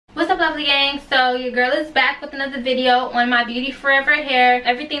Lovely gang, so your girl is back with another video on my beauty forever hair.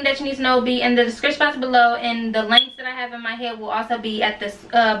 Everything that you need to know will be in the description box below, and the links that I have in my head will also be at this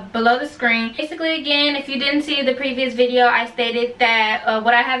below the screen. Basically, again, if you didn't see the previous video, I stated that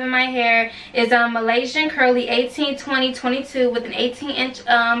what I have in my hair is Malaysian curly 18-20-22 with an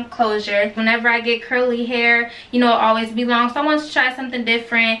 18-inch closure. Whenever I get curly hair, you know, it always be long, so I want to try something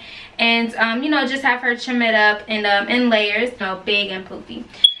different and you know, just have her trim it up and in layers, you know, big and poofy.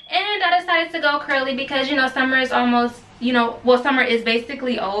 And I decided to go curly because, you know, summer is almost, you know, well, summer is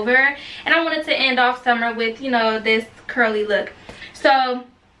basically over, and I wanted to end off summer with, you know, this curly look. So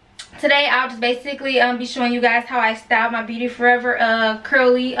today I'll just basically be showing you guys how I style my beauty forever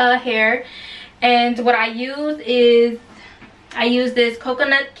curly hair. And what I use is I use this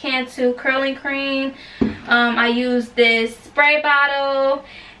coconut Cantu curling cream. I use this spray bottle.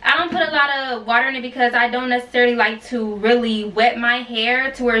 I don't put a lot of water in it because I don't necessarily like to really wet my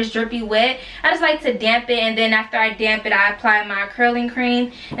hair to where it's drippy wet. I just like to damp it, and then after I damp it, I apply my curling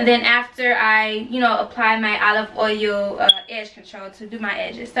cream, and then after I, you know, apply my olive oil edge control to do my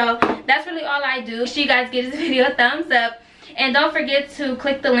edges. So that's really all I do. Make sure you guys give this video a thumbs up. And don't forget to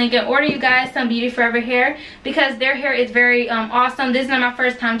click the link and order you guys some Beauty Forever hair, because their hair is very awesome. This is not my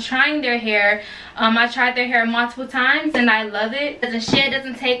first time trying their hair. I tried their hair multiple times and I love it. It doesn't shed,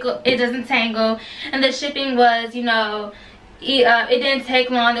 it doesn't tangle, and the shipping was, you know, it didn't take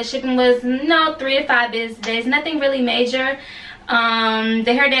long. The shipping was, you know, 3 to 5 business days, nothing really major. The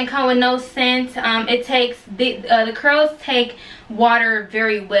hair didn't come with no scent. It takes the curls take water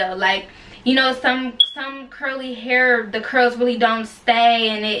very well. Like, you know, some curly hair, the curls really don't stay,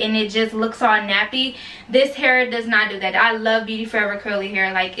 and it just looks all nappy. This hair does not do that. I love Beauty Forever curly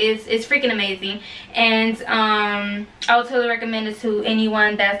hair. Like, it's freaking amazing, and I would totally recommend it to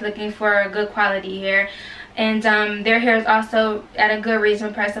anyone that's looking for good quality hair. And their hair is also at a good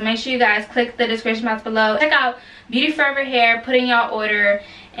reasonable price, so make sure you guys click the description box below. Check out Beauty Forever hair, put in y'all order,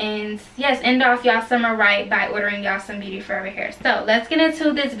 and yes, end off y'all summer right by ordering y'all some Beauty Forever hair. So let's get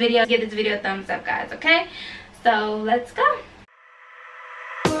into this video. Give this video a thumbs up, guys, okay? So let's go.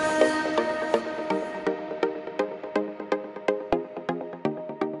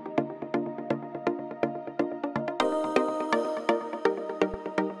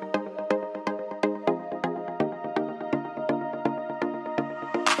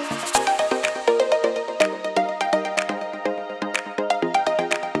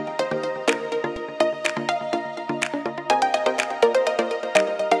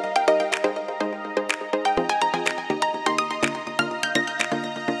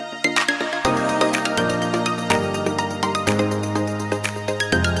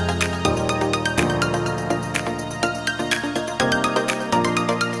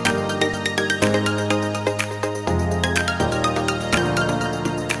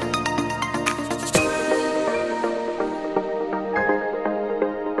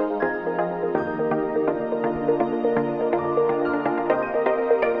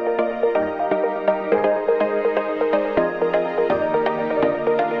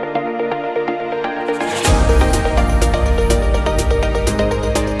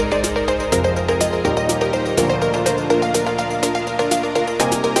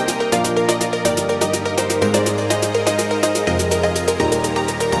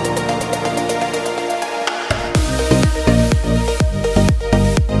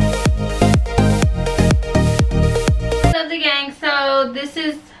 This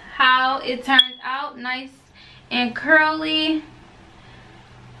is how it turned out, nice and curly.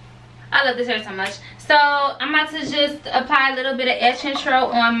 I love this hair so much. So I'm about to just apply a little bit of edge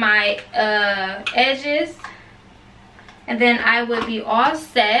control on my edges, and then I would be all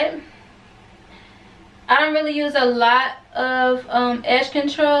set. I don't really use a lot of edge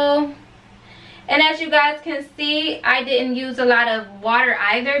control, and as you guys can see, I didn't use a lot of water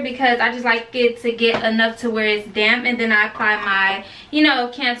either, because I just like it to get enough to where it's damp, and then I apply my, you know,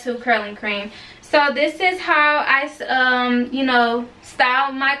 Cantu curling cream. So this is how I you know,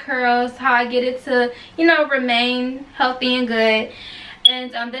 style my curls, how I get it to, you know, remain healthy and good.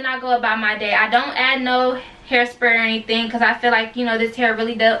 And then I go about my day. I don't add no hairspray or anything, because I feel like, you know, this hair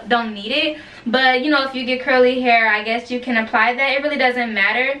really don't need it. But, you know, if you get curly hair, I guess you can apply that. It really doesn't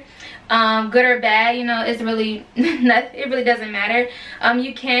matter. Good or bad, you know, it's really it really doesn't matter.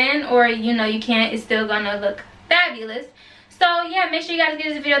 You can, or, you know, you can't. It's still gonna look fabulous. So yeah, make sure you guys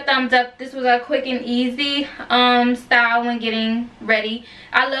give this video a thumbs up. This was a quick and easy style when getting ready.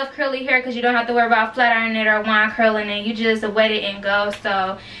 I love curly hair because you don't have to worry about flat ironing it or wine curling it. You just wet it and go.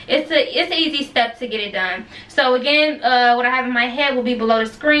 So it's an easy step to get it done. So again, what I have in my head will be below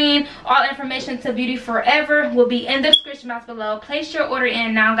the screen. All information to Beauty Forever will be in the description box below. Place your order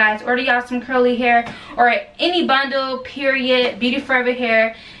in now, guys. Order y'all some curly hair or any bundle, period. Beauty Forever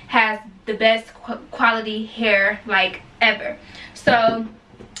hair has the best quality hair like ever. So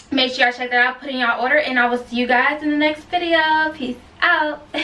make sure y'all check that out, put in y'all order, and I will see you guys in the next video. Peace out.